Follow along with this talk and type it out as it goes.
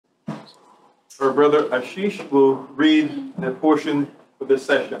Our brother Ashish will read the portion for this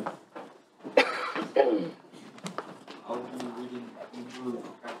session. I'll be reading Hebrews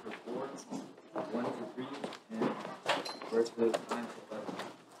chapter 4, 1 to 3, and verses 9 to 11.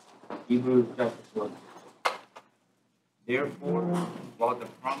 Hebrews chapter 4. Therefore, while the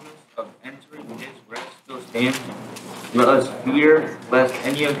promise of entering his rest still stands, let us fear lest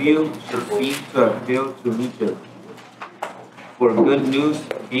any of you should seem to have failed to reach it. For good news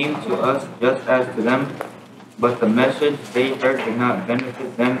came to us just as to them, but the message they heard did not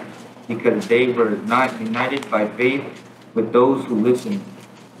benefit them because they were not united by faith with those who listened.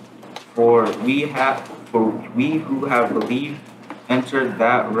 For we who have believed entered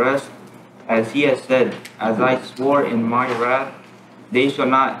that rest, as he has said, as I swore in my wrath, they shall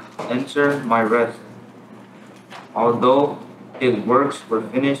not enter my rest. Although his works were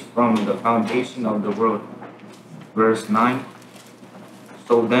finished from the foundation of the world. Verse 9.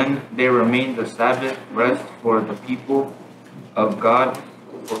 So then there remains a Sabbath rest for the people of God.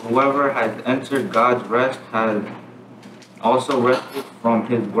 For whoever has entered God's rest has also rested from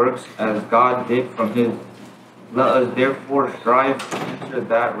his works as God did from his. Let us therefore strive to enter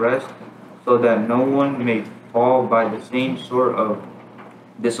that rest, so that no one may fall by the same sort of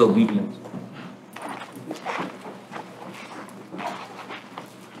disobedience.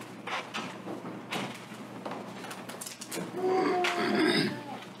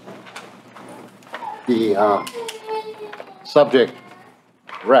 The subject,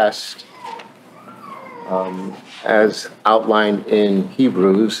 rest, as outlined in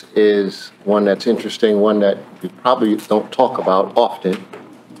Hebrews, is one that's interesting, one that we probably don't talk about often,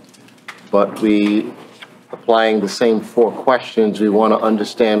 but we, applying the same 4 questions, we want to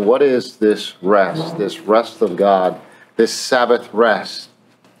understand what is this rest of God, this Sabbath rest.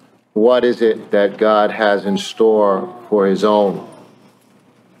 What is it that God has in store for his own?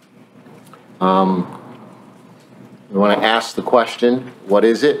 We want to ask the question, what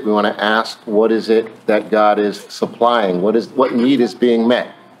is it? We want to ask, what is it that God is supplying? What need is being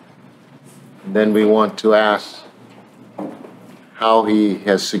met? And then we want to ask how he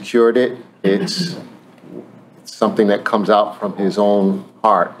has secured it. It's something that comes out from his own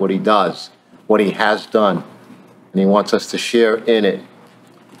heart, what he does, what he has done. And he wants us to share in it.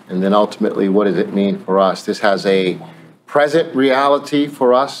 And then ultimately, what does it mean for us? This has a present reality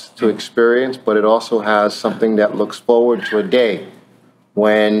for us to experience, but it also has something that looks forward to a day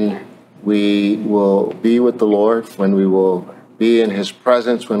when we will be with the Lord, when we will be in his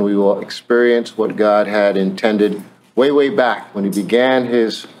presence, when we will experience what God had intended way back when he began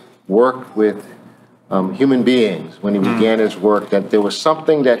his work with human beings, when he began his work, that there was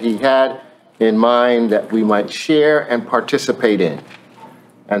something that he had in mind that we might share and participate in.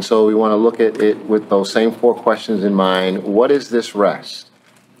 And so we want to look at it with those same 4 questions in mind. What is this rest?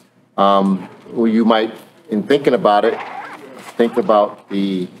 Well, you might, in thinking about it, think about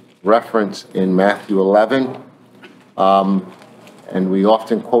the reference in Matthew 11. And we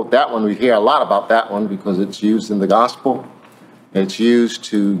often quote that one. We hear a lot about that one because it's used in the gospel. It's used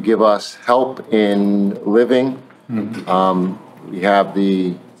to give us help in living. We have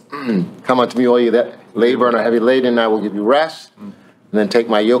the, come unto me, all you that labor and are heavy laden, and I will give you rest. And then take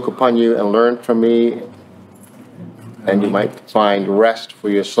my yoke upon you and learn from me, and you might find rest for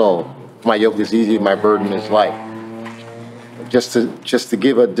your soul. My yoke is easy, my burden is light. Just to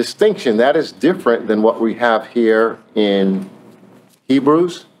give a distinction, that is different than what we have here in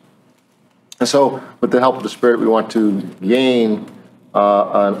Hebrews. And so, with the help of the Spirit, we want to gain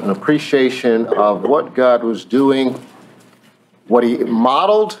an appreciation of what God was doing, what he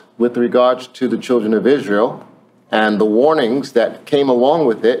modeled with regards to the children of Israel, and the warnings that came along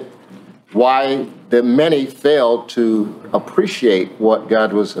with it, why the many failed to appreciate what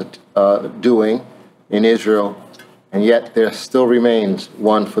God was doing in Israel, and yet there still remains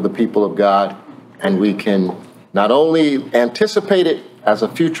one for the people of God, and we can not only anticipate it as a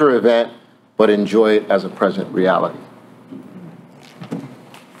future event, but enjoy it as a present reality.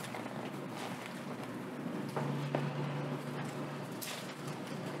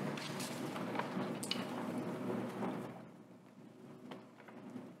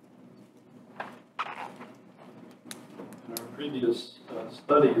 Previous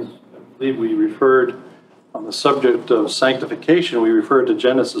studies, I believe we referred on the subject of sanctification, we referred to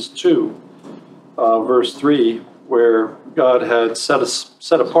Genesis 2, verse 3, where God had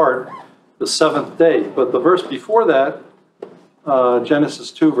set apart the 7th day. But the verse before that,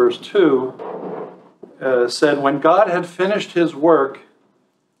 Genesis 2, verse 2, said, when God had finished his work,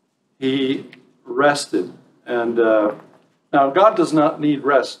 he rested. And now God does not need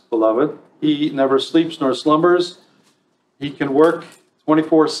rest, beloved. He never sleeps nor slumbers. He can work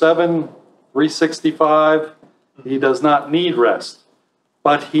 24/7 365, he does not need rest,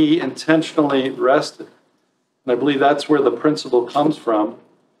 but he intentionally rested. And I believe that's where the principle comes from,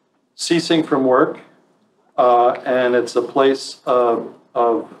 ceasing from work, and it's a place of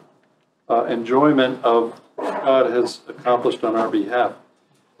enjoyment of what God has accomplished on our behalf.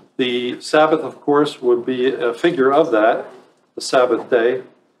 The Sabbath, of course, would be a figure of that, the Sabbath day.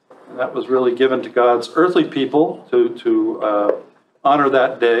 And that was really given to God's earthly people to honor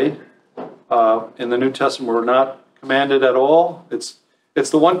that day. In the New Testament, we're not commanded at all. It's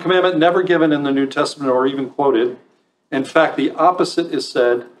the one commandment never given in the New Testament or even quoted. In fact, the opposite is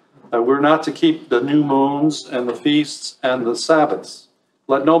said. We're not to keep the new moons and the feasts and the Sabbaths.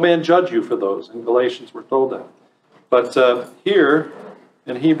 Let no man judge you for those. In Galatians, we're told that. But here,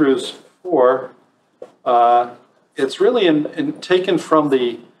 in Hebrews 4, it's really taken from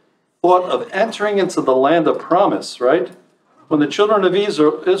the thought of entering into the land of promise, right? When the children of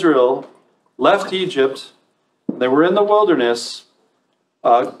Israel left Egypt, they were in the wilderness,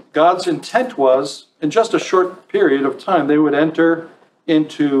 God's intent was, in just a short period of time, they would enter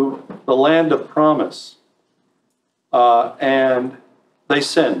into the land of promise. And they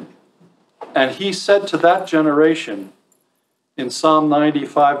sinned. And he said to that generation in Psalm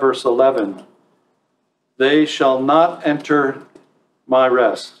 95, verse 11, "They shall not enter my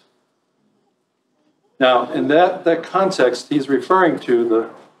rest." Now, in that context, he's referring to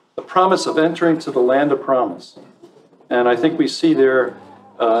the promise of entering to the land of promise. And I think we see there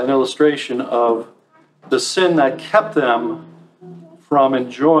an illustration of the sin that kept them from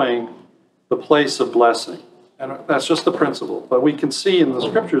enjoying the place of blessing. And that's just the principle. But we can see in the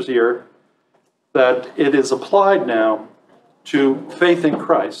scriptures here that it is applied now to faith in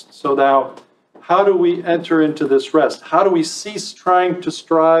Christ. So now, how do we enter into this rest? How do we cease trying to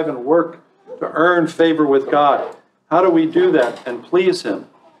strive and work to earn favor with God? How do we do that and please him?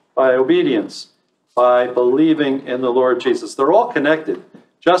 By obedience, by believing in the Lord Jesus. They're all connected.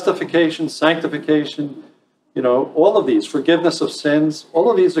 Justification, sanctification, all of these, forgiveness of sins, all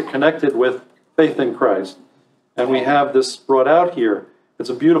of these are connected with faith in Christ. And we have this brought out here. It's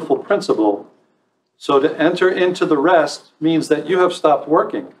a beautiful principle. So to enter into the rest means that you have stopped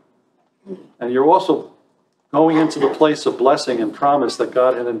working. And you're also going into the place of blessing and promise that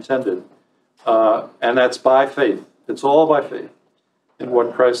God had intended. And that's by faith. It's all by faith in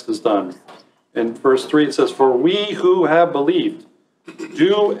what Christ has done. In verse 3 it says, "For we who have believed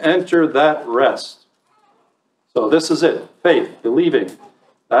do enter that rest." So this is it. Faith, believing.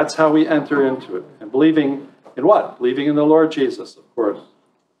 That's how we enter into it. And believing in what? Believing in the Lord Jesus, of course.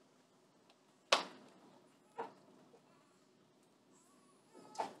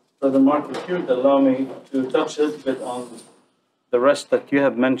 Brother Mark, if you'd allow me to touch a little bit on the rest that you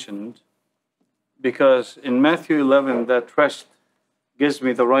have mentioned, because in Matthew 11, that rest gives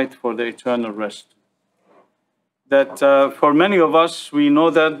me the right for the eternal rest. That for many of us, we know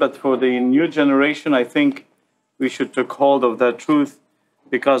that, but for the new generation, I think we should take hold of that truth,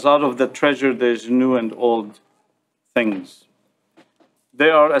 because out of the treasure, there's new and old things.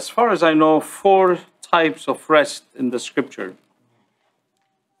 There are, as far as I know, 4 types of rest in the scripture.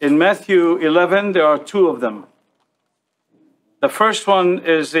 In Matthew 11, there are 2 of them. The first one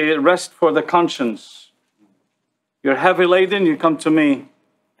is a rest for the conscience. You're heavy laden, you come to me,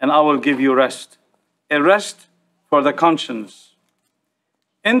 and I will give you rest. A rest for the conscience.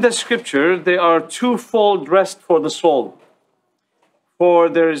 In the scripture, there are 2-fold rest for the soul. For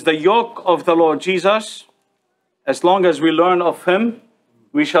there is the yoke of the Lord Jesus. As long as we learn of him,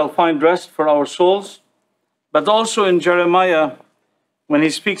 we shall find rest for our souls. But also in Jeremiah, when he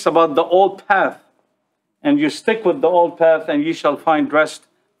speaks about the old path, and you stick with the old path, and you shall find rest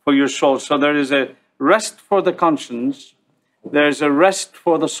for your soul. So there is a rest for the conscience. There is a rest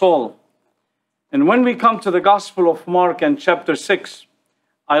for the soul. And when we come to the Gospel of Mark and chapter 6,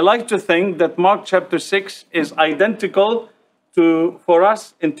 I like to think that Mark chapter 6 is identical for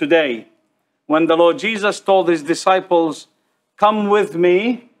us in today. When the Lord Jesus told his disciples, "Come with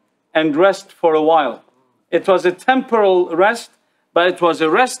me and rest for a while." It was a temporal rest, but it was a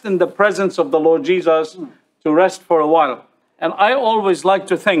rest in the presence of the Lord Jesus to rest for a while. And I always like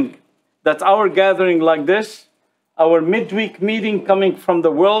to think that our gathering like this, our midweek meeting coming from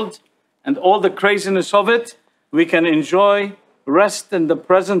the world and all the craziness of it, we can enjoy rest in the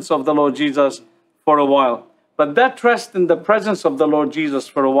presence of the Lord Jesus for a while. But that rest in the presence of the Lord Jesus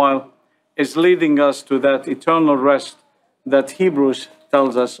for a while is leading us to that eternal rest that Hebrews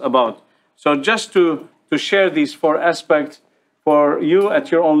tells us about. So just to share these 4 aspects for you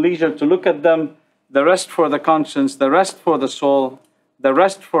at your own leisure to look at them: the rest for the conscience, the rest for the soul, the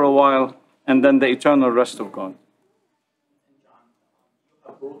rest for a while, and then the eternal rest of God.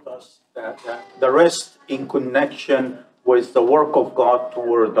 John, you taught us that the rest in connection with the work of God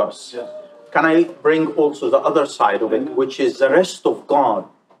toward us. Yes. Can I bring also the other side of it, which is the rest of God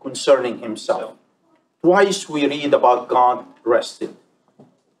concerning himself? Twice we read about God rested.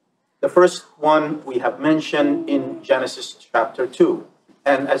 The first one we have mentioned in Genesis chapter 2.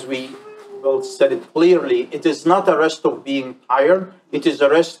 And as we both said it clearly, it is not a rest of being tired. It is a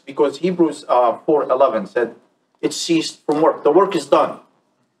rest because Hebrews 4:11 said it ceased from work. The work is done.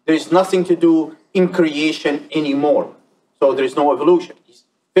 There is nothing to do in creation anymore. So there is no evolution. He's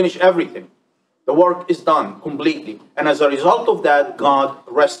finished everything. The work is done completely. And as a result of that, God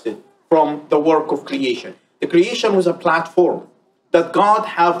rested from the work of creation. The creation was a platform that God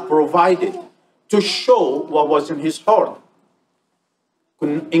have provided to show what was in his heart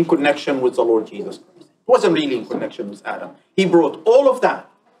in connection with the Lord Jesus Christ. It wasn't really in connection with Adam. He brought all of that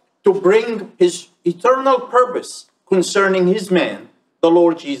to bring his eternal purpose concerning his man, the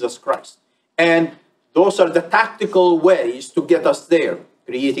Lord Jesus Christ. And those are the tactical ways to get us there.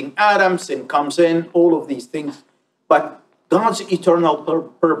 Creating Adam, sin comes in, all of these things. But God's eternal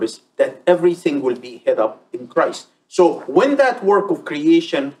purpose that everything will be hid up in Christ. So when that work of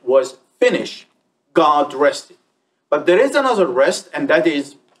creation was finished, God rested. But there is another rest, and that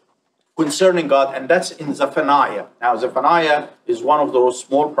is concerning God, and that's in Zephaniah. Now, Zephaniah is one of those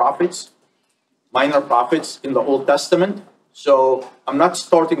small prophets, minor prophets in the Old Testament. So I'm not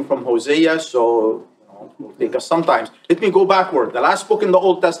starting from Hosea, so it will take us sometimes. Let me go backward. The last book in the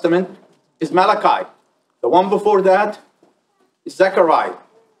Old Testament is Malachi. The one before that is Zechariah.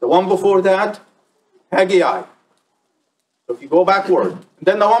 The one before that, Haggai. So if you go backward,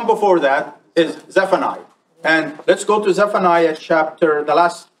 then the one before that is Zephaniah. And let's go to Zephaniah chapter, the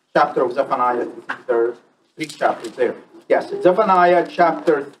last chapter of Zephaniah. There are 3 chapters there. Yes, Zephaniah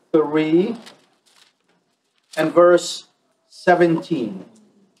chapter 3 and verse 17.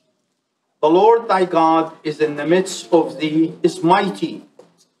 The Lord thy God is in the midst of thee, is mighty.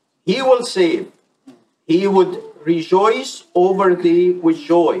 He will save. He would rejoice over thee with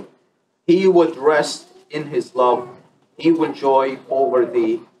joy. He would rest in his love. He will joy over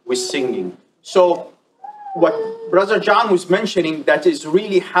thee with singing. So what Brother John was mentioning, that is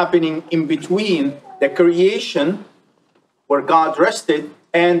really happening in between the creation where God rested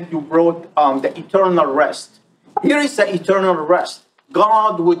and you brought the eternal rest. Here is the eternal rest.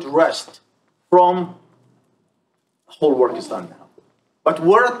 God would rest from, the whole work is done now. But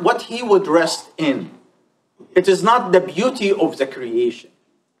what he would rest in, it is not the beauty of the creation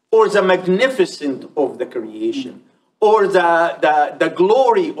or the magnificence of the creation or the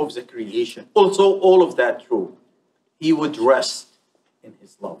glory of the creation. Also, all of that true. He would rest in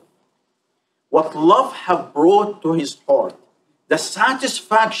his love. What love have brought to his heart, the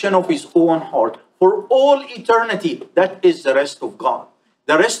satisfaction of his own heart for all eternity, that is the rest of God.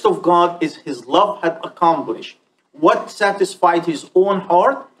 The rest of God is his love had accomplished. What satisfied his own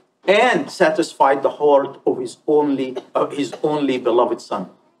heart and satisfied the heart of his only beloved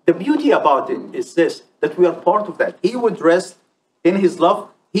son. The beauty about it is this, that we are part of that. He would rest in his love.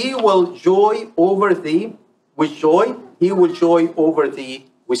 He will joy over thee with joy. He will joy over thee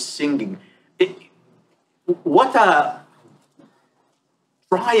with singing. What a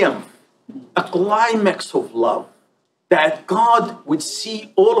triumph, a climax of love, that God would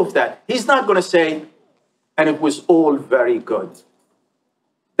see all of that. He's not going to say, and it was all very good.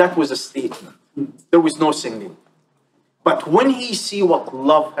 That was a statement. There was no singing. But when he see what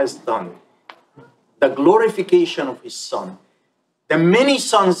love has done, the glorification of his son, the many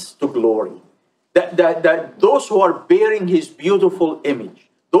sons to glory, those who are bearing his beautiful image,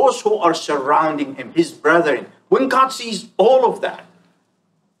 those who are surrounding him, his brethren, when God sees all of that,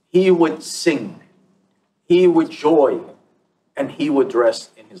 he would sing, he would joy, and he would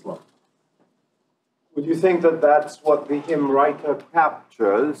rest in his love. Would you think that that's what the hymn writer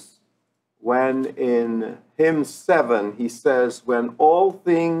captures when in hymn 7 he says, when all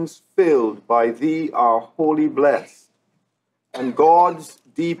things filled by thee are wholly blessed, and God's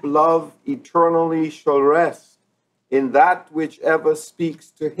deep love eternally shall rest in that which ever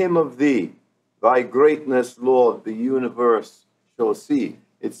speaks to him of thee, thy greatness, Lord, the universe shall see.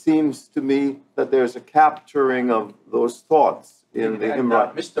 It seems to me that there's a capturing of those thoughts in the hymn.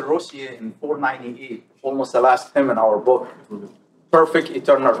 Mr. Rossier in 498, almost the last hymn in our book, Perfect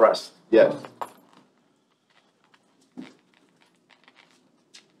Eternal Rest. Yes.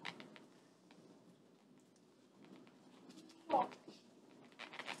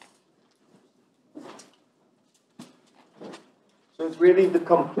 So it's really the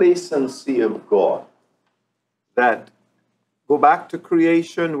complacency of God that, go back to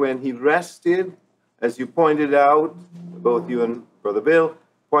creation when he rested, as you pointed out, both you and Brother Bill,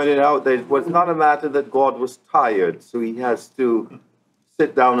 pointed out that it was not a matter that God was tired, so he has to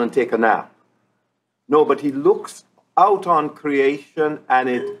sit down and take a nap. No, but he looks out on creation and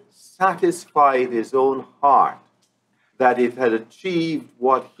it satisfied his own heart that it had achieved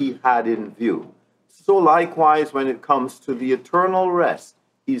what he had in view. So likewise, when it comes to the eternal rest,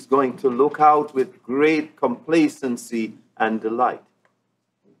 he's going to look out with great complacency and delight.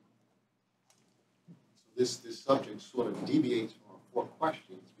 This subject sort of deviates from our 4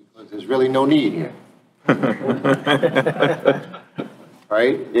 questions because there's really no need here.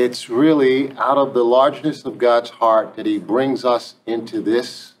 Right? It's really out of the largeness of God's heart that he brings us into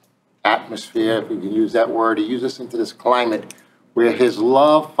this atmosphere, if we can use that word. He uses us into this climate where his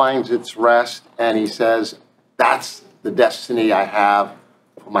love finds its rest, and he says, that's the destiny I have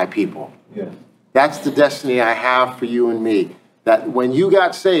for my people. Yeah. That's the destiny I have for you and me. That when you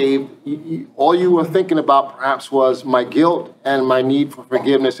got saved, all you were thinking about perhaps was my guilt and my need for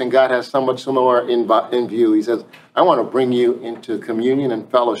forgiveness, and God has so much more in view. He says, I want to bring you into communion and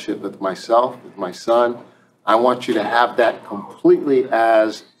fellowship with myself, with my son. I want you to have that completely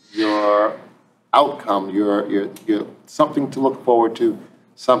as your outcome, your something to look forward to,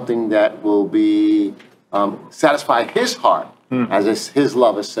 something that will be satisfy his heart as his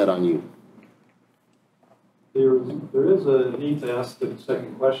love is set on you. There is a need to ask the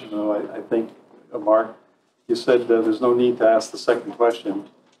second question, though, I think, Mark. You said there's no need to ask the second question,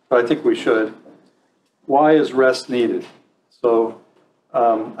 but I think we should. Why is rest needed? So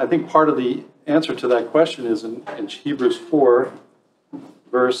I think part of the answer to that question is in Hebrews 4,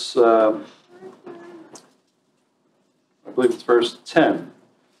 verse, I believe it's verse 10.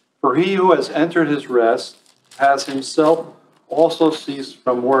 For he who has entered his rest has himself also ceased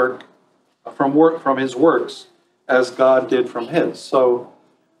from his works, as God did from his. So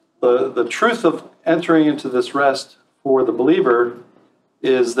the truth of entering into this rest for the believer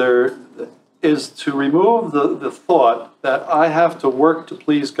is to remove the thought that I have to work to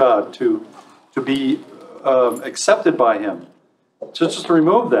please God, to be accepted by him. Just to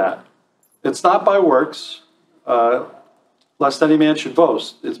remove that. It's not by works, lest any man should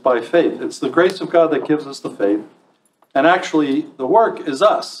boast. It's by faith. It's the grace of God that gives us the faith. And actually, the work is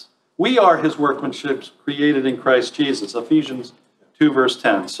us. We are his workmanship created in Christ Jesus, Ephesians 2, verse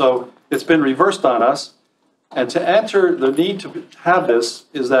 10. So it's been reversed on us. And to enter, the need to have this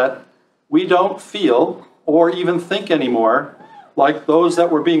is that we don't feel or even think anymore like those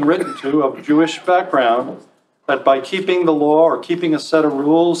that were being written to of Jewish background, that by keeping the law or keeping a set of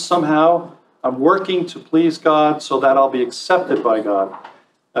rules, somehow I'm working to please God so that I'll be accepted by God.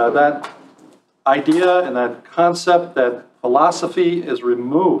 That idea and that concept, that philosophy is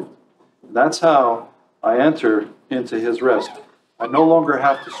removed. That's how I enter into his rest. I no longer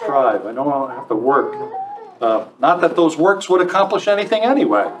have to strive. I no longer have to work. Not that those works would accomplish anything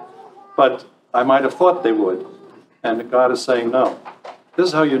anyway, but I might have thought they would. And God is saying, no. This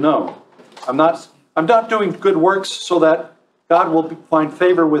is how you know. I'm not doing good works so that God will find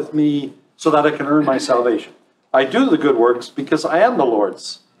favor with me so that I can earn my salvation. I do the good works because I am the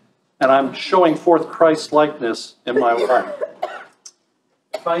Lord's, and I'm showing forth Christ's likeness in my life.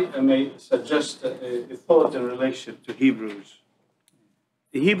 If I may suggest a thought in relation to Hebrews.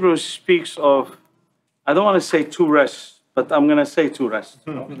 The Hebrews speaks of, I don't want to say 2 rests, but I'm going to say 2 rests.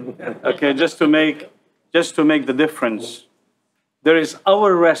 Okay, just to make the difference. There is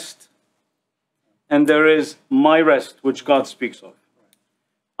our rest, and there is my rest, which God speaks of.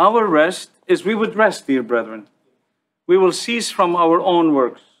 Our rest is we would rest, dear brethren. We will cease from our own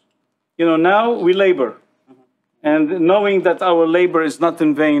works. You know, now we labor, and knowing that our labor is not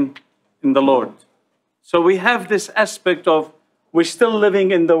in vain in the Lord. So we have this aspect of we're still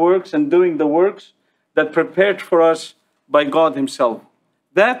living in the works and doing the works that prepared for us by God himself.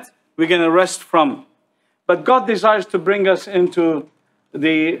 That we're going to rest from. But God desires to bring us into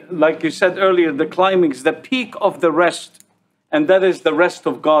the, like you said earlier, the climax, the peak of the rest. And that is the rest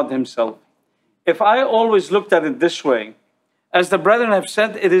of God himself. If I always looked at it this way, as the brethren have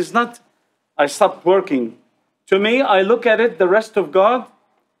said, it is not, I stopped working. To me, I look at it, the rest of God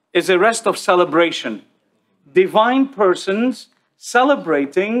is a rest of celebration. Divine persons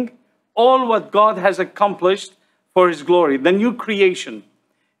celebrating all what God has accomplished for his glory. The new creation.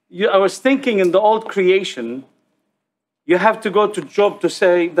 I was thinking in the old creation, you have to go to Job to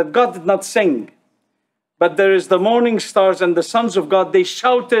say that God did not sing. But there is the morning stars and the sons of God, they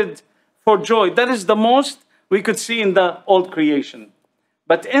shouted for joy. That is the most we could see in the old creation.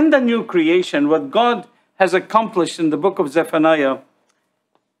 But in the new creation, what God has accomplished in the book of Zephaniah,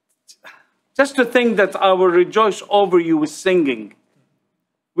 just to think that I will rejoice over you with singing.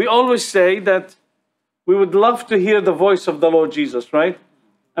 We always say that we would love to hear the voice of the Lord Jesus, right?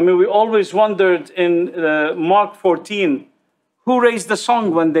 I mean, we always wondered in Mark 14, who raised the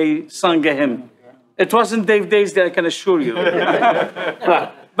song when they sang a hymn? It wasn't Dave Daisy, I can assure you.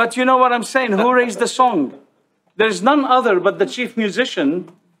 But you know what I'm saying? Who raised the song? There's none other but the chief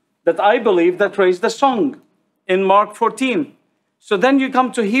musician that I believe that raised the song in Mark 14. So then you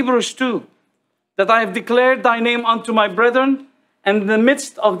come to Hebrews 2, that I have declared thy name unto my brethren, and in the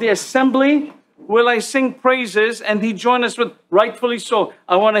midst of the assembly will I sing praises, and he joined us with, rightfully so.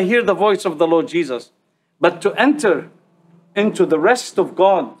 I want to hear the voice of the Lord Jesus. But to enter into the rest of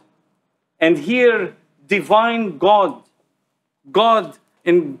God and hear divine God, God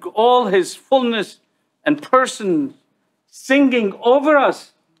in all his fullness and person singing over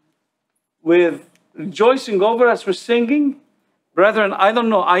us with rejoicing over us with singing. Brethren, I don't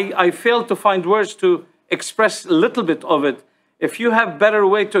know, I fail to find words to express a little bit of it. If you have better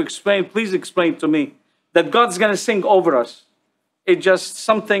way to explain, please explain to me that God's going to sing over us. It's just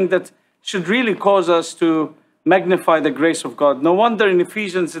something that should really cause us to magnify the grace of God. No wonder in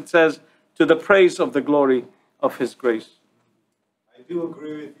Ephesians it says, to the praise of the glory of his grace. I do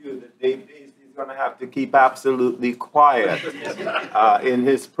agree with you that Dave Daisy is going to have to keep absolutely quiet in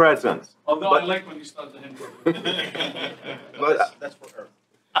his presence. Although I like when you start the hymn. But, That's for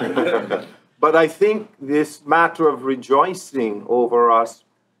Earth. but I think this matter of rejoicing over us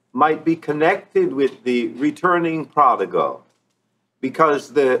might be connected with the returning prodigal,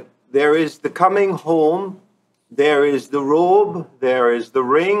 because there is the coming home, there is the robe, there is the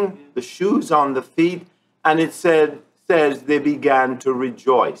ring, the shoes on the feet, and it says they began to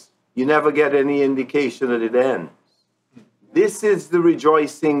rejoice. You never get any indication that it ends. This is the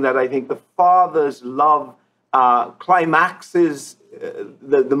rejoicing that I think the Father's love climaxes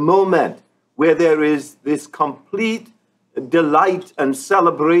the moment where there is this complete delight and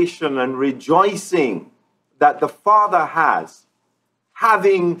celebration and rejoicing that the Father has,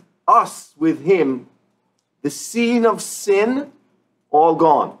 having us with him, the scene of sin all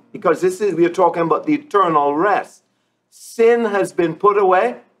gone. Because we are talking about the eternal rest. Sin has been put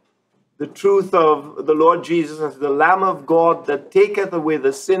away. The truth of the Lord Jesus as the Lamb of God that taketh away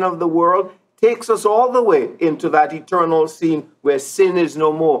the sin of the world takes us all the way into that eternal scene where sin is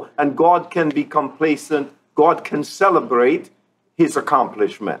no more, and God can be complacent. God can celebrate his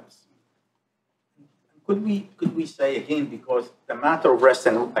accomplishments. Could we say again, because the matter of rest,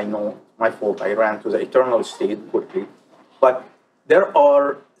 and I know my fault, I ran to the eternal state quickly, but there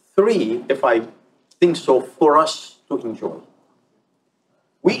are three, if I think so, for us to enjoy.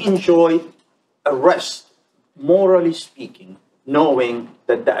 We enjoy a rest, morally speaking, knowing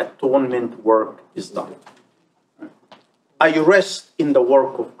that the atonement work is done. I rest in the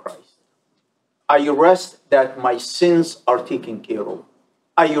work of Christ. I rest that my sins are taken care of.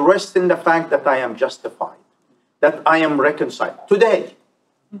 I rest in the fact that I am justified, that I am reconciled. Today,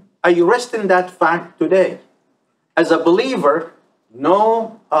 I rest in that fact today. As a believer,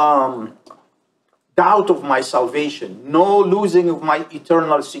 no doubt of my salvation, no losing of my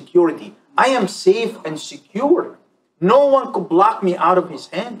eternal security. I am safe and secure. No one could block me out of his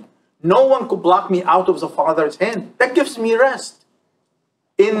hand. No one could block me out of the Father's hand. That gives me rest.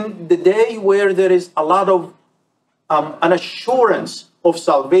 In the day where there is a lot of an assurance of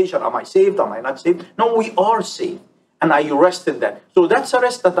salvation. Am I saved? Am I not saved? No, we are saved. And I rest in that. So that's a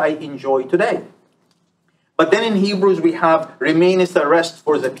rest that I enjoy today. But then in Hebrews we have remaineth a rest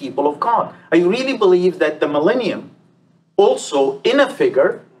for the people of God. I really believe that the millennium also in a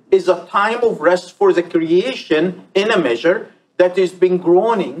figure is a time of rest for the creation in a measure that has been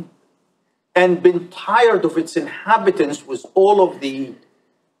groaning and been tired of its inhabitants with all of the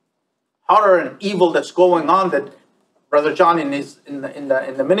horror and evil that's going on, that Brother John in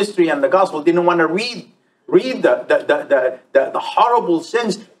the ministry and the gospel didn't want to read the horrible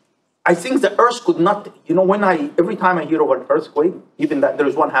sins. I think the earth could not, every time I hear of an earthquake, even that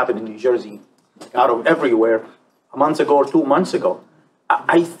there's one happened in New Jersey, out of everywhere, a month ago or 2 months ago,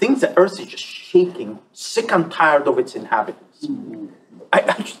 I think the earth is just shaking, sick and tired of its inhabitants. I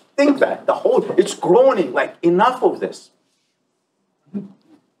just think that it's groaning, like enough of this.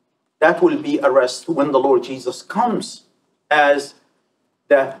 That will be a rest when the Lord Jesus comes as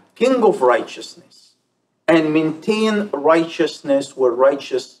the King of righteousness and maintain righteousness where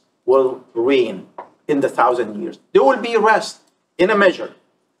righteous will reign in the 1,000 years. There will be rest in a measure.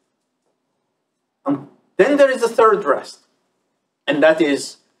 Then there is a third rest, and that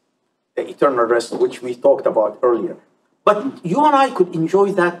is the eternal rest, which we talked about earlier. But you and I could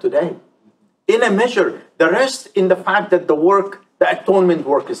enjoy that today. In a measure, the rest in the fact that the atonement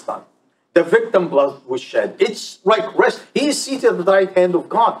work is done. The victim blood was shed. It's like rest. He is seated at the right hand of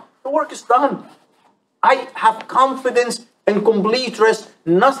God. The work is done. I have confidence and complete rest,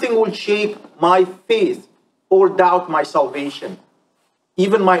 nothing will shake my faith or doubt my salvation,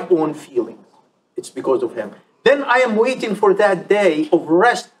 even my own feelings. It's because of him. Then I am waiting for that day of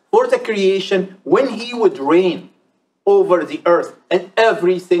rest for the creation when he would reign over the earth and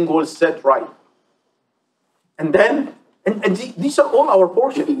everything will set right. And then, these are all our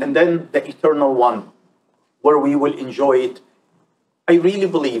portion. And then the eternal one, where we will enjoy it, I really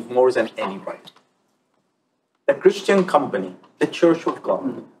believe more than anybody. The Christian company, the Church of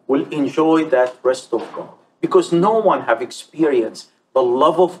God, will enjoy that rest of God. Because no one have experienced the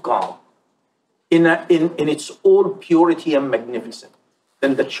love of God in its all purity and magnificence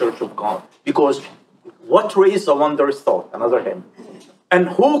than the Church of God. Because what raised the wondrous thought? Another hymn. And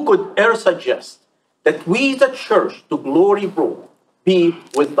who could e'er suggest that we, the church, to glory brought, be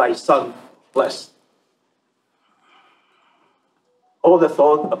with thy Son blessed? Oh, the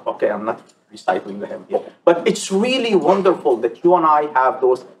thought, okay, I'm not reciting the hymn here, but it's really wonderful that you and I have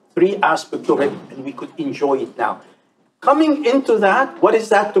those three aspects of it, and we could enjoy it now. Coming into that, what is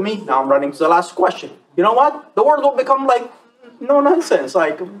that to me? Now I'm running to the last question. You know what? The world will become like no nonsense.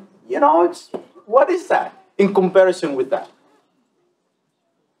 Like, you know, it's, what is that in comparison with that?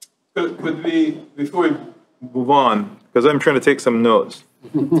 Could we, before we move on, because I'm trying to take some notes.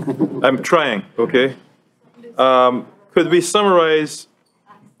 I'm trying, okay? Could we summarize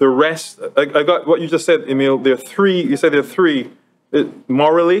the rest? I got what you just said, Emil. There are three, you said there are three.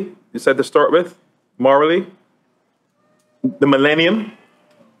 Morally, you said to start with, morally, the millennium,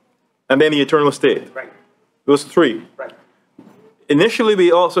 and then the eternal state. Right. Those three. Right. Initially,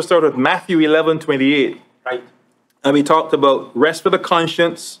 we also started with Matthew 11:28. Right. And we talked about rest for the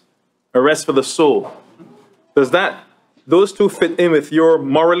conscience, a rest for the soul. Does those two fit in with your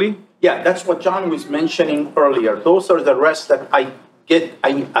morally? Yeah, that's what John was mentioning earlier. Those are the rest that I get,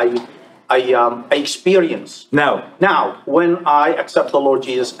 I experience. Now, when I accept the Lord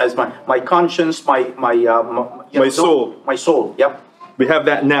Jesus as my conscience, my soul. My soul, yep. We have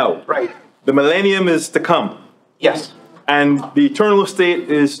that now. Right. The millennium is to come. Yes. And the eternal state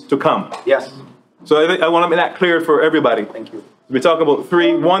is to come. Yes. So I want to make that clear for everybody. Thank you. We're talking about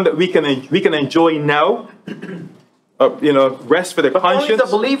three. One that we can enjoy now. Rest for the conscience. Only the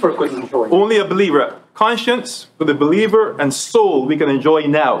believer could enjoy it. Only a believer. Conscience for the believer and soul we can enjoy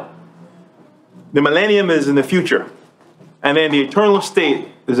now. The millennium is in the future. And then the eternal state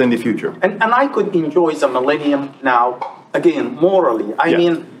is in the future. And I could enjoy the millennium now, again, morally. I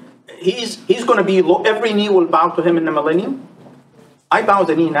mean, he's going to be, every knee will bow to him in the millennium. I bow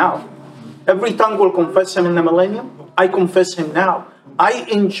the knee now. Every tongue will confess him in the millennium. I confess him now. I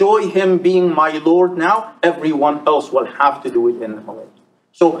enjoy him being my Lord now. Everyone else will have to do it in the millennium.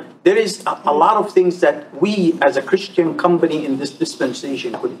 So there is a lot of things that we as a Christian company in this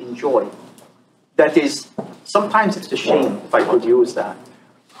dispensation could enjoy. That is, sometimes it's a shame if I could use that.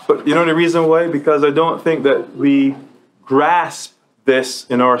 But you know the reason why? Because I don't think that we grasp this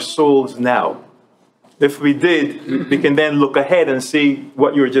in our souls now. If we did, we can then look ahead and see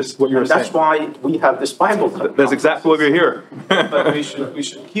what you're saying. That's why we have this Bible. That's exactly why we're here. But we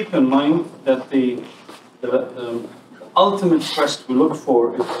should keep in mind that the ultimate rest we look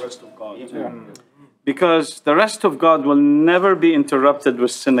for is the rest of God. Yeah. Because the rest of God will never be interrupted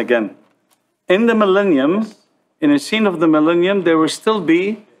with sin again. In the millennium, in a scene of the millennium, there will still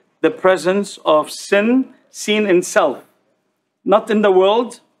be the presence of sin seen in self. Not in the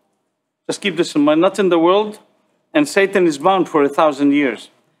world. Just keep this in mind, not in the world, and Satan is bound for 1,000 years.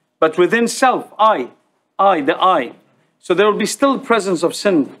 But within self, the I. So there will be still presence of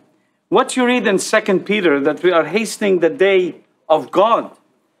sin. What you read in 2 Peter, that we are hastening the day of God,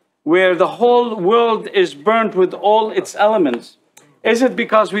 where the whole world is burnt with all its elements. Is it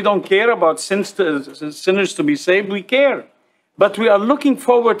because we don't care about sinners to be saved? We care. But we are looking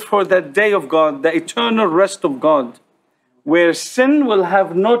forward for that day of God, the eternal rest of God, where sin will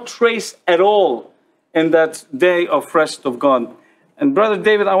have no trace at all in that day of rest of God. And Brother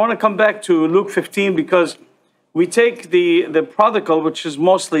David, I want to come back to Luke 15 because we take the prodigal, which is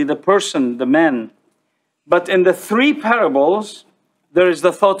mostly the person, the man. But in the three parables, there is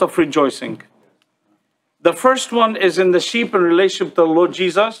the thought of rejoicing. The first one is in the sheep in relationship to the Lord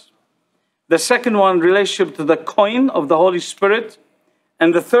Jesus. The second one, relationship to the coin of the Holy Spirit.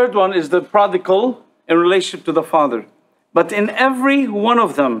 And the third one is the prodigal in relationship to the Father. But in every one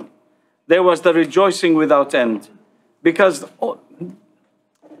of them, there was the rejoicing without end. Because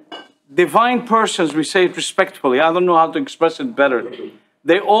divine persons, we say it respectfully, I don't know how to express it better.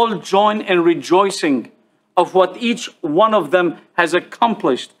 They all join in rejoicing of what each one of them has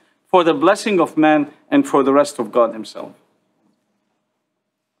accomplished for the blessing of man and for the rest of God himself.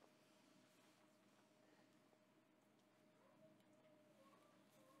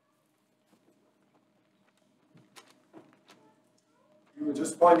 We're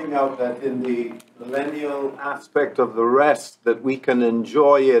just pointing out that in the millennial aspect of the rest, that we can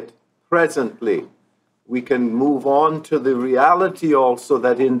enjoy it presently. We can move on to the reality also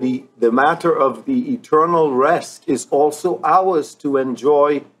that in the matter of the eternal rest is also ours to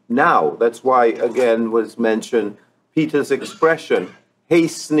enjoy now. That's why, again, was mentioned Peter's expression,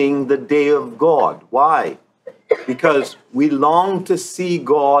 hastening the day of God. Why? Because we long to see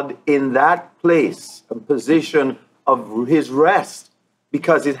God in that place, a position of his rest,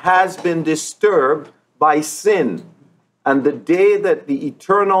 because it has been disturbed by sin. And the day that the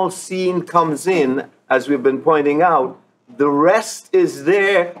eternal scene comes in, as we've been pointing out, the rest is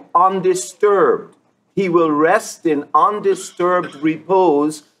there undisturbed. He will rest in undisturbed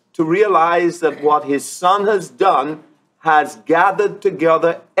repose to realize that what his Son has done has gathered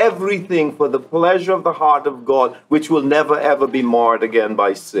together everything for the pleasure of the heart of God, which will never ever be marred again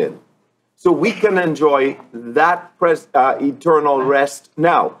by sin. So we can enjoy that eternal rest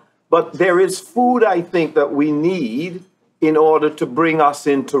now. But there is food, I think, that we need in order to bring us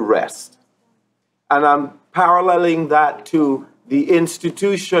into rest. And I'm paralleling that to the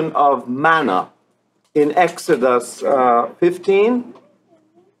institution of manna in Exodus 15.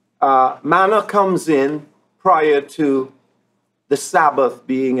 Manna comes in prior to the Sabbath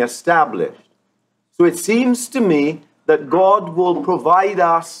being established. So it seems to me that God will provide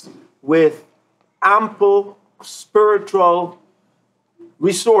us with ample spiritual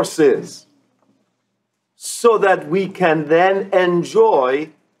resources so that we can then enjoy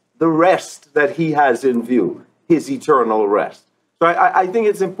the rest that he has in view, his eternal rest. So I think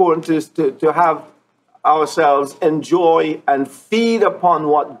it's important to have ourselves enjoy and feed upon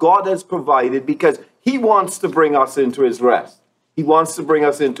what God has provided, because he wants to bring us into his rest. He wants to bring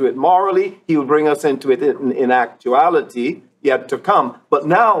us into it morally. He will bring us into it in actuality yet to come. But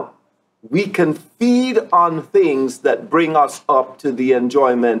now we can feed on things that bring us up to the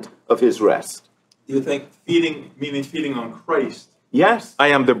enjoyment of his rest. Do you think feeding, meaning feeding on Christ? Yes. I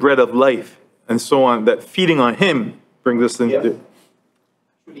am the bread of life, and so on, that feeding on him brings us into... Yes.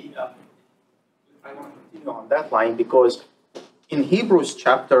 Actually, I want to continue on that line, because in Hebrews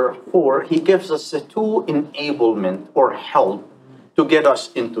chapter 4, he gives us a two enablement or help to get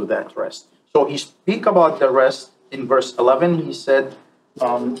us into that rest. So he speak about the rest in verse 11. He said,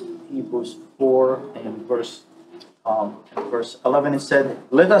 Hebrews 4 and verse 11, it said,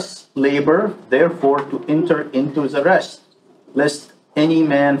 "Let us labor, therefore, to enter into the rest, lest any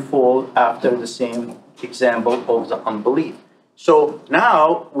man fall after the same example of the unbelief." So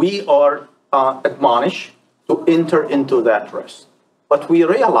now we are admonished to enter into that rest. But we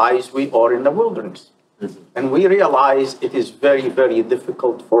realize we are in the wilderness. And we realize it is very, very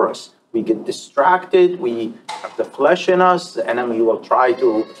difficult for us. We get distracted. We have the flesh in us. The enemy will try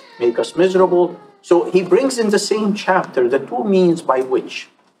to make us miserable. So he brings in the same chapter the two means by which.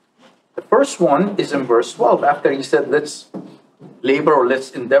 The first one is in verse 12. After he said, let's labor or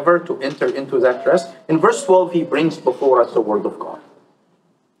let's endeavor to enter into that rest. In verse 12, he brings before us the word of God.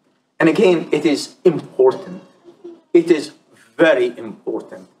 And again, it is important. It is very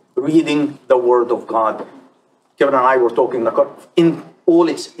important. Reading the word of God. Kevin and I were talking in all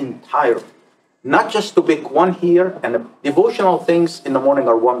its entirety. Not just to pick one here, and the devotional things in the morning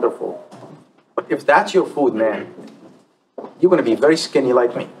are wonderful. But if that's your food, man, you're going to be very skinny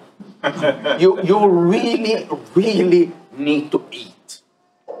like me. You really, really need to eat.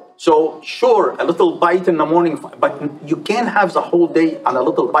 So sure, a little bite in the morning, but you can't have the whole day on a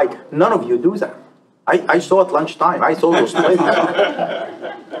little bite. None of you do that. I saw at lunchtime. I saw those plates.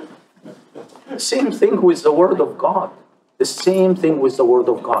 Same thing with the Word of God. The same thing with the Word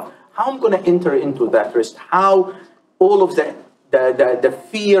of God. How I'm going to enter into that rest? How all of the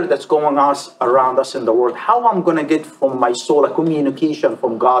fear that's going on around us in the world, how I'm going to get from my soul a communication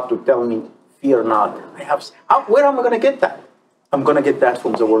from God to tell me, fear not. Where am I going to get that? I'm going to get that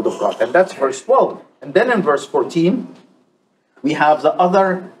from the Word of God. And that's verse 12. And then in verse 14, we have the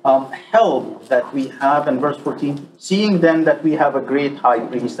other help that we have in verse 14. "Seeing then that we have a great high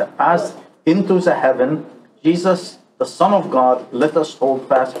priest that passed into the heaven, Jesus, the Son of God, let us hold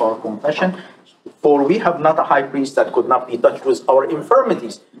fast our confession. For we have not a high priest that could not be touched with our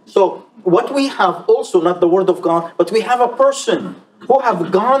infirmities." So what we have also, not the Word of God, but we have a person who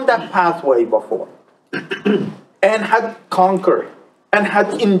have gone that pathway before and had conquered and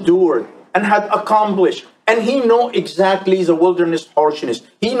had endured and had accomplished. And he knows exactly the wilderness harshness.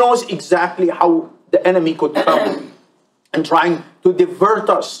 He knows exactly how the enemy could come and trying to divert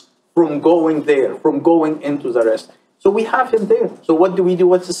us from going there, from going into the rest. So we have him there. So what do we do?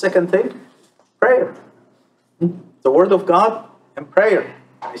 What's the second thing? Prayer. The Word of God and prayer.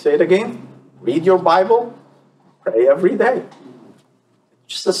 I say it again. Read your Bible. Pray every day.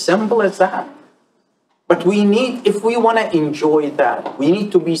 Just as simple as that. But we need, if we want to enjoy that, we need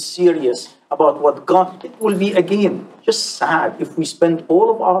to be serious about what God, it will be again, just sad if we spend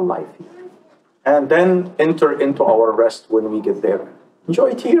all of our life here and then enter into our rest when we get there.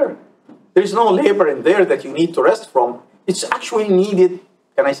 Enjoy it here. There's no labor in there that you need to rest from. It's actually needed,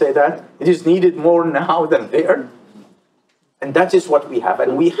 can I say that? It is needed more now than there. And that is what we have.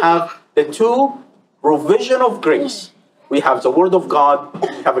 And we have the two, provision of grace. We have the Word of God,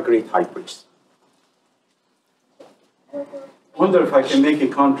 we have a great high priest. I wonder if I can make a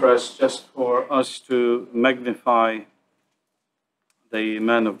contrast just for us to magnify the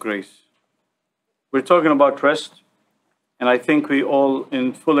man of grace. We're talking about rest, and I think we all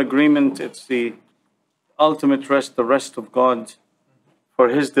in full agreement, it's the ultimate rest, the rest of God for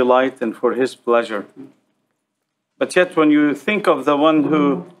His delight and for His pleasure. But yet when you think of the one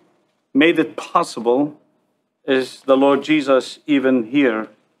who made it possible, is the Lord Jesus even here.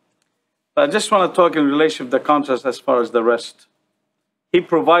 I just want to talk in relation to the contrast as far as the rest. He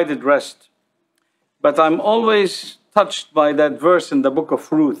provided rest. But I'm always touched by that verse in the book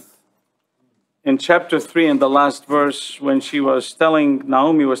of Ruth. In chapter 3, in the last verse, when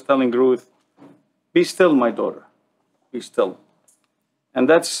Naomi was telling Ruth, "Be still, my daughter, be still." And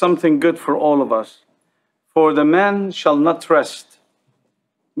that's something good for all of us. For the man shall not rest.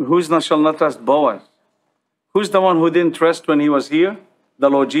 Shall not rest? Boaz. Who's the one who didn't rest when he was here? The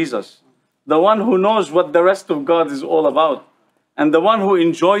Lord Jesus. The one who knows what the rest of God is all about. And the one who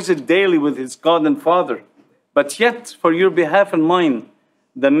enjoys it daily with his God and Father. But yet, for your behalf and mine,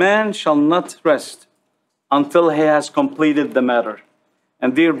 the man shall not rest until he has completed the matter.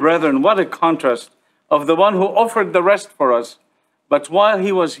 And dear brethren, what a contrast of the one who offered the rest for us. But while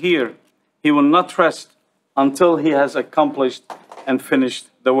he was here, he will not rest until he has accomplished and finished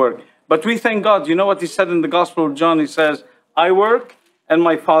the work. But we thank God. You know what he said in the Gospel of John? He says, "I work and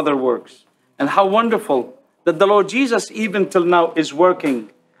my Father works." And how wonderful that the Lord Jesus, even till now, is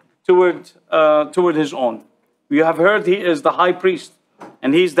working toward his own. You have heard he is the high priest,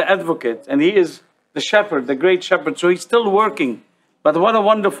 and he's the advocate, and he is the shepherd, the great shepherd. So he's still working. But what a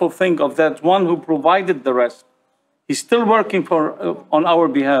wonderful thing of that one who provided the rest. He's still working on our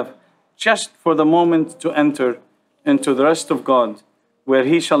behalf, just for the moment to enter into the rest of God, where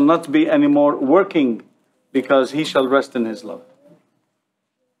he shall not be anymore working, because he shall rest in his love.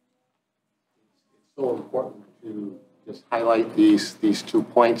 So important to just highlight these 2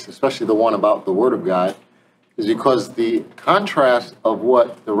 points, especially the one about the Word of God, is because the contrast of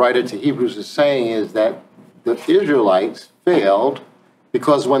what the writer to Hebrews is saying is that the Israelites failed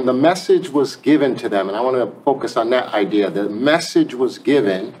because when the message was given to them, and I want to focus on that idea, the message was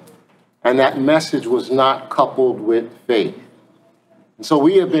given, and that message was not coupled with faith. And so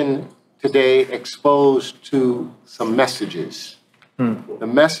we have been today exposed to some messages. The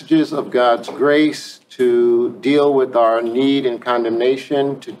messages of God's grace to deal with our need in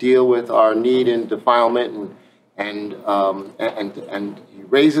condemnation, to deal with our need in defilement, and He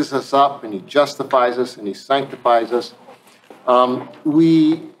raises us up, and He justifies us, and He sanctifies us.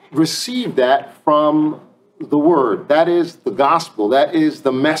 We receive that from the Word. That is the gospel. That is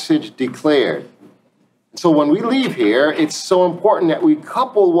the message declared. So when we leave here, it's so important that we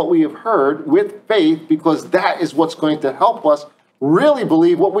couple what we have heard with faith, because that is what's going to help us really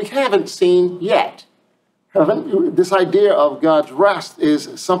believe what we haven't seen yet. This idea of God's rest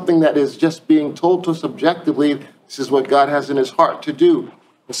is something that is just being told to us objectively. This is what God has in his heart to do.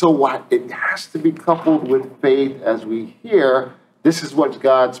 And so it has to be coupled with faith as we hear, this is what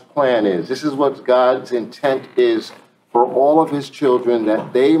God's plan is. This is what God's intent is for all of his children,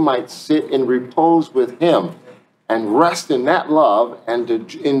 that they might sit in repose with him and rest in that love and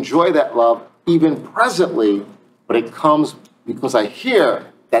to enjoy that love even presently. But it comes because I hear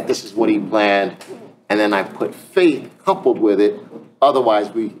that this is what he planned, and then I put faith coupled with it. Otherwise,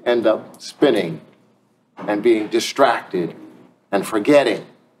 we end up spinning and being distracted and forgetting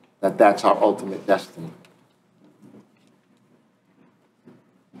that that's our ultimate destiny.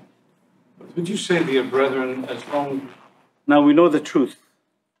 Would you say, dear brethren, now we know the truth.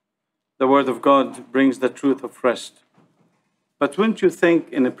 The Word of God brings the truth of rest. But wouldn't you think,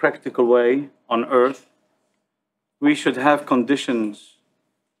 in a practical way, on earth, we should have conditions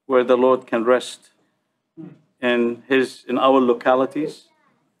where the Lord can rest in our localities,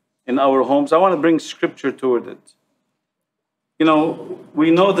 in our homes? I want to bring scripture toward it. You know,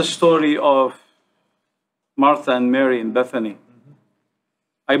 we know the story of Martha and Mary in Bethany.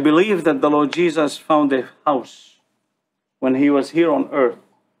 I believe that the Lord Jesus found a house when he was here on earth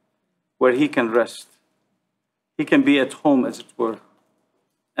where he can rest. He can be at home, as it were.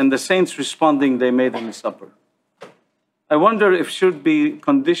 And the saints responding, they made him a supper. I wonder if should be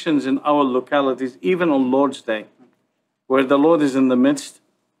conditions in our localities, even on Lord's Day, where the Lord is in the midst,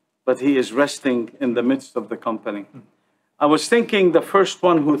 but he is resting in the midst of the company. I was thinking the first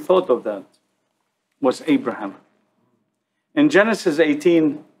one who thought of that was Abraham. In Genesis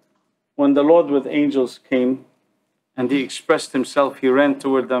 18, when the Lord with angels came and he expressed himself, he ran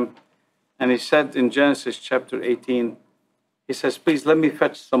toward them and he said in Genesis chapter 18, he says, please let me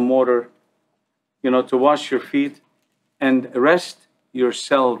fetch some water, to wash your feet and rest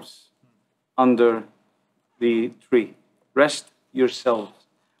yourselves under the tree. Rest yourselves.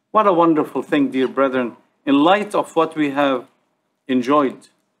 What a wonderful thing, dear brethren, in light of what we have enjoyed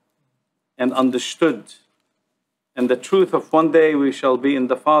and understood, and the truth of one day we shall be in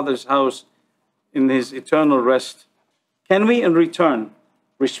the Father's house in his eternal rest. Can we in return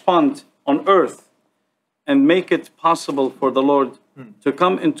respond on earth and make it possible for the Lord to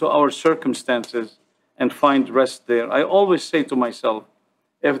come into our circumstances and find rest there? I always say to myself,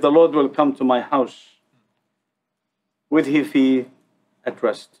 if the Lord will come to my house, would he be at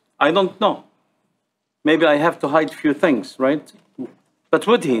rest? I don't know. Maybe I have to hide a few things, right? But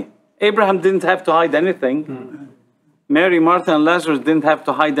would he? Abraham didn't have to hide anything. Mary, Martha, and Lazarus didn't have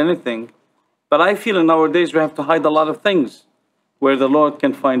to hide anything. But I feel in our days we have to hide a lot of things where the Lord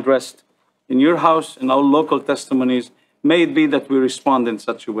can find rest. In your house, in our local testimonies, may it be that we respond in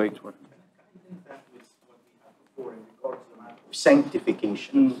such a way to it.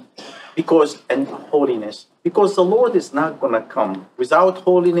 Sanctification, and holiness, because the Lord is not going to come without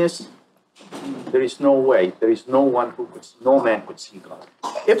holiness. There is no way. There is no one no man could see God.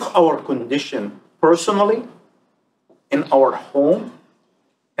 If our condition personally, in our home,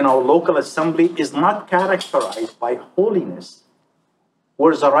 in our local assembly, is not characterized by holiness,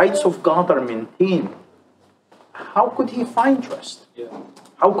 where the rights of God are maintained, how could he find rest?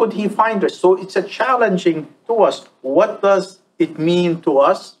 How could he find rest? So it's a challenging to us. What does it mean to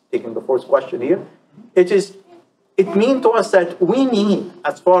us? Taking the first question here, it means to us that we need,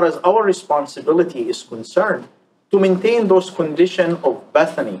 as far as our responsibility is concerned, to maintain those conditions of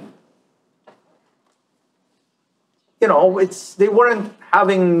Bethany. They weren't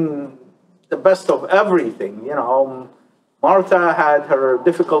having the best of everything. Martha had her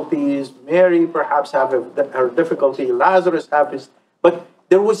difficulties, Mary perhaps have her difficulty, Lazarus have his, but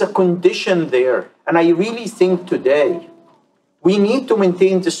there was a condition there. And I really think today, we need to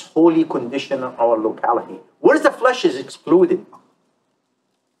maintain this holy condition in our locality, where the flesh is excluded.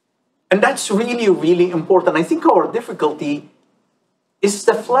 And that's really, really important. I think our difficulty is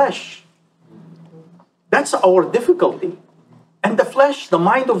the flesh. That's our difficulty. And the flesh, the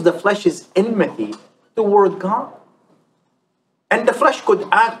mind of the flesh is enmity toward God. And the flesh could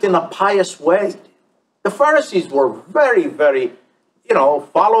act in a pious way. The Pharisees were very, very,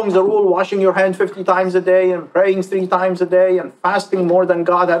 following the rule, washing your hands 50 times a day and praying 3 times a day and fasting more than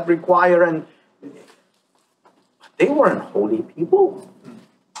God had required. And they weren't holy people.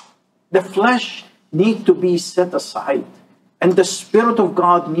 The flesh need to be set aside. And the Spirit of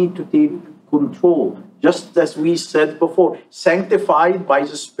God need to take control. Just as we said before, sanctified by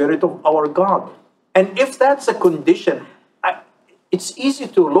the Spirit of our God. And if that's a condition, it's easy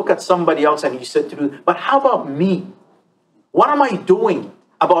to look at somebody else and he said to do, but how about me? What am I doing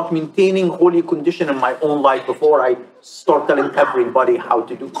about maintaining holy condition in my own life before I start telling everybody how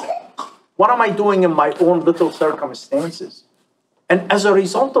to do it? What am I doing in my own little circumstances? And as a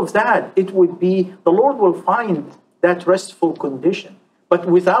result of that, it would be, the Lord will find that restful condition. But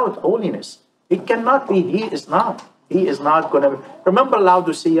without holiness, it cannot be. He is not going to. Remember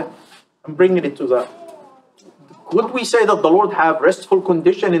Laodicea? I'm bringing it to the. Would we say that the Lord have restful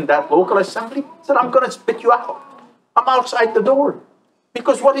condition in that local assembly? He said, I'm going to spit you out. I'm outside the door.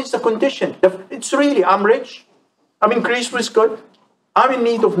 Because what is the condition? It's really, I'm rich. I'm increased with good. I'm in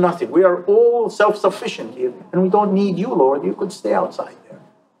need of nothing. We are all self-sufficient here. And we don't need you, Lord. You could stay outside there.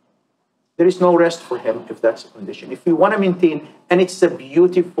 There is no rest for him if that's the condition. If we want to maintain, and it's a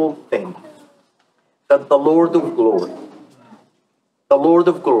beautiful thing, that the Lord of glory,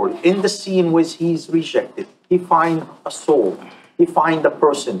 in the scene where he's rejected, he find a soul, he find a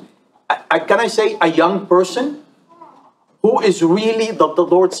person. Can I say a young person who is really, that the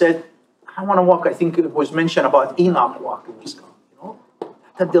Lord said, I want to walk, I think it was mentioned about Enoch walking with God.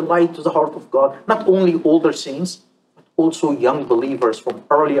 That delight to the heart of God, not only older saints, but also young believers from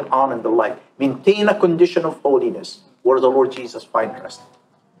early on in the life. Maintain a condition of holiness where the Lord Jesus finds rest.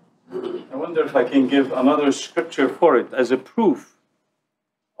 I wonder if I can give another scripture for it as a proof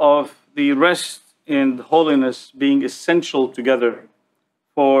of the rest and holiness being essential together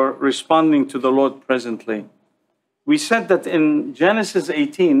for responding to the Lord presently. We said that in Genesis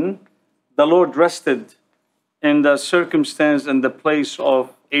 18, the Lord rested in the circumstance and the place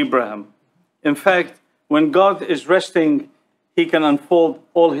of Abraham. In fact, when God is resting, he can unfold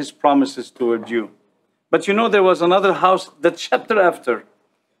all his promises toward you. But you know, there was another house, the chapter after,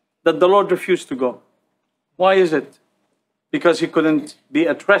 that the Lord refused to go. Why is it? Because he couldn't be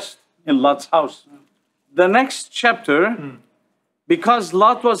at rest in Lot's house. The next chapter, because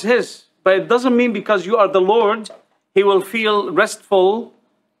Lot was his, but it doesn't mean because you are the Lord, he will feel restful,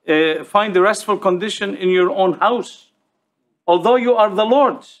 find the restful condition in your own house. Although you are the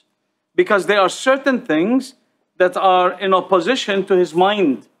Lord's, because there are certain things that are in opposition to his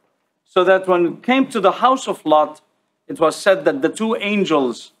mind. So that when it came to the house of Lot, it was said that the two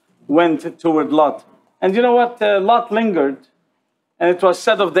angels went toward Lot. And you know what? Lot lingered. And it was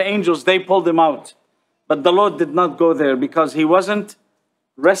said of the angels, they pulled him out. But the Lord did not go there because he wasn't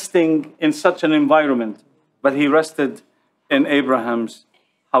resting in such an environment, but he rested in Abraham's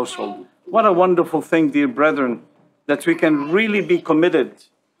household. What a wonderful thing, dear brethren, that we can really be committed,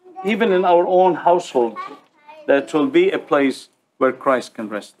 even in our own household, that will be a place where Christ can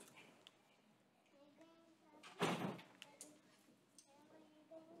rest.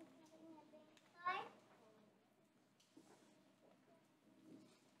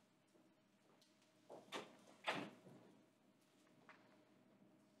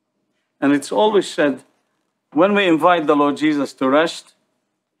 And it's always said, when we invite the Lord Jesus to rest,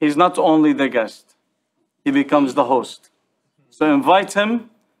 he's not only the guest, he becomes the host. So invite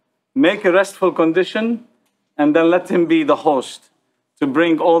him, make a restful condition, and then let him be the host to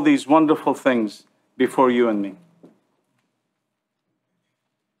bring all these wonderful things before you and me. The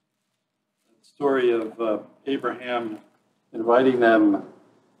story of Abraham inviting them,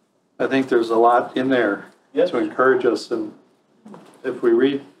 I think there's a lot in there to encourage us. And if we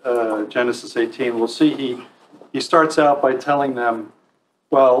read Genesis 18, we'll see he starts out by telling them,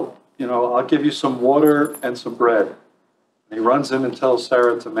 well, you know, I'll give you some water and some bread. And he runs in and tells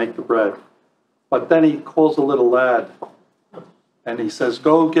Sarah to make the bread. But then he calls a little lad and he says,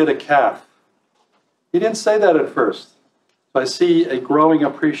 go get a calf. He didn't say that at first. So I see a growing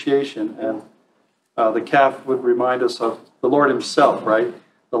appreciation, and the calf would remind us of the Lord himself, right?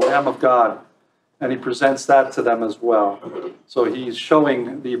 The Lamb of God. And he presents that to them as well. So he's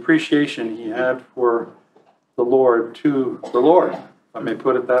showing the appreciation he had for the Lord to the Lord, if I may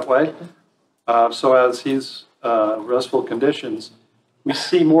put it that way. So as he's restful conditions, we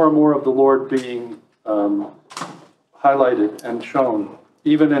see more and more of the Lord being highlighted and shown.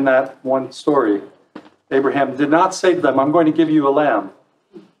 Even in that one story, Abraham did not say to them, I'm going to give you a lamb.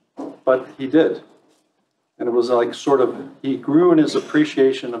 But he did. And it was like sort of, he grew in his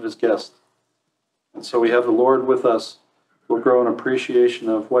appreciation of his guest. And so we have the Lord with us. We'll grow in appreciation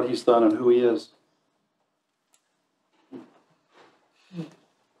of what he's done and who he is.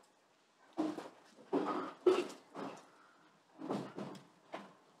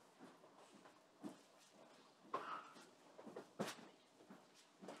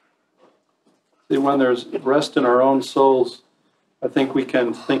 See, when there's rest in our own souls, I think we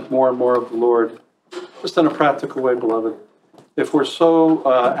can think more and more of the Lord, just in a practical way, beloved. If we're so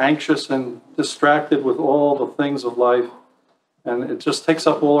anxious and distracted with all the things of life, and it just takes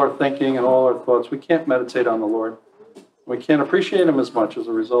up all our thinking and all our thoughts, we can't meditate on the Lord. We can't appreciate him as much as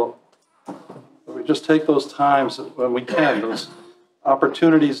a result. But we just take those times when we can, those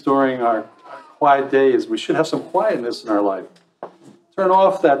opportunities during our quiet days. We should have some quietness in our life. Turn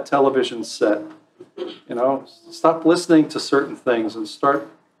off that television set. You know, stop listening to certain things and start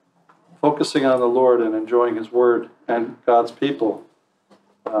focusing on the Lord and enjoying his word and God's people.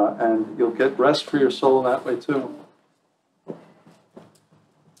 And you'll get rest for your soul in that way too.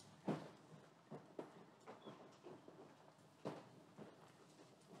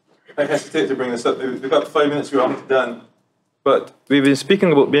 I hesitate to bring this up. We've got 5 minutes, we're almost done. But we've been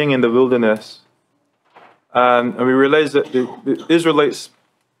speaking about being in the wilderness. And we realize that the Israelites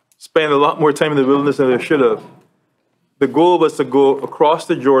spent a lot more time in the wilderness than they should have. The goal was to go across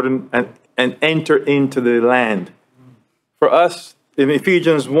the Jordan and enter into the land. For us, in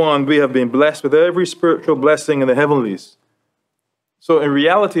Ephesians 1, we have been blessed with every spiritual blessing in the heavenlies. So in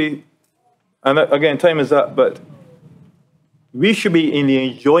reality, and again, time is up, but we should be in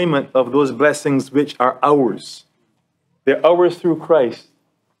the enjoyment of those blessings which are ours. They're ours through Christ.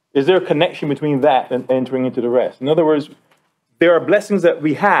 Is there a connection between that and entering into the rest? In other words, there are blessings that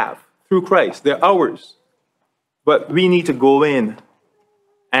we have through Christ. They're ours. But we need to go in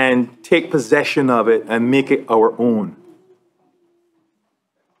and take possession of it and make it our own.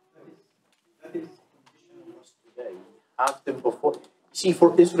 That is the condition of us today. Have them before. See,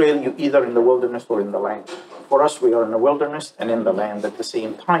 for Israel, you're either in the wilderness or in the land. For us, we are in the wilderness and in the land at the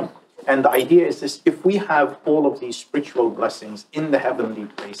same time. And the idea is this: if we have all of these spiritual blessings in the heavenly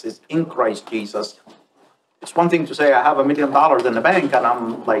places in Christ Jesus, it's one thing to say, I have $1 million in the bank and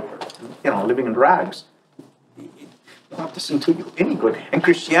I'm like, living in rags. That doesn't do you any good. And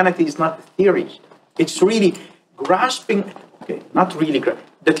Christianity is not a theory. It's really grasping, not really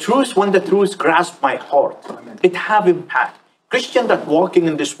the truth. When the truth grasps my heart, it have impact. Christian that walking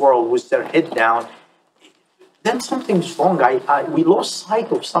in this world with their head down, then something's wrong. We lost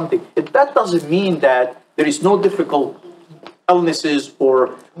sight of something. That doesn't mean that there is no difficult illnesses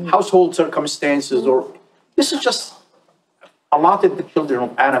or household circumstances, or this is just allotted the children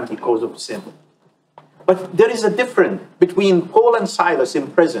of Adam because of sin. But there is a difference between Paul and Silas in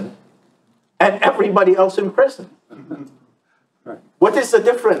prison and everybody else in prison. What is the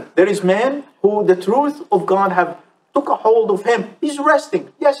difference? There is men who the truth of God have took a hold of him. He's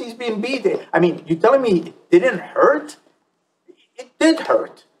resting. Yes, he's being beaten. I mean, you telling me it didn't hurt? It did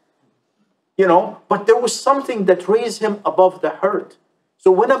hurt. But there was something that raised him above the hurt.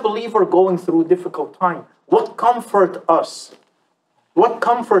 So when a believer going through a difficult time, what comfort us? What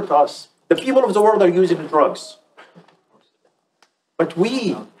comfort us? The people of the world are using drugs. But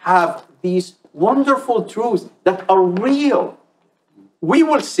we have these wonderful truths that are real. We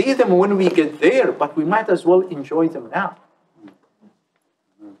will see them when we get there, but we might as well enjoy them now.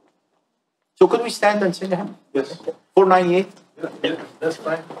 So could we stand and sing a hymn? Yes. 498? Yeah, that's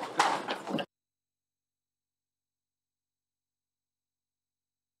fine.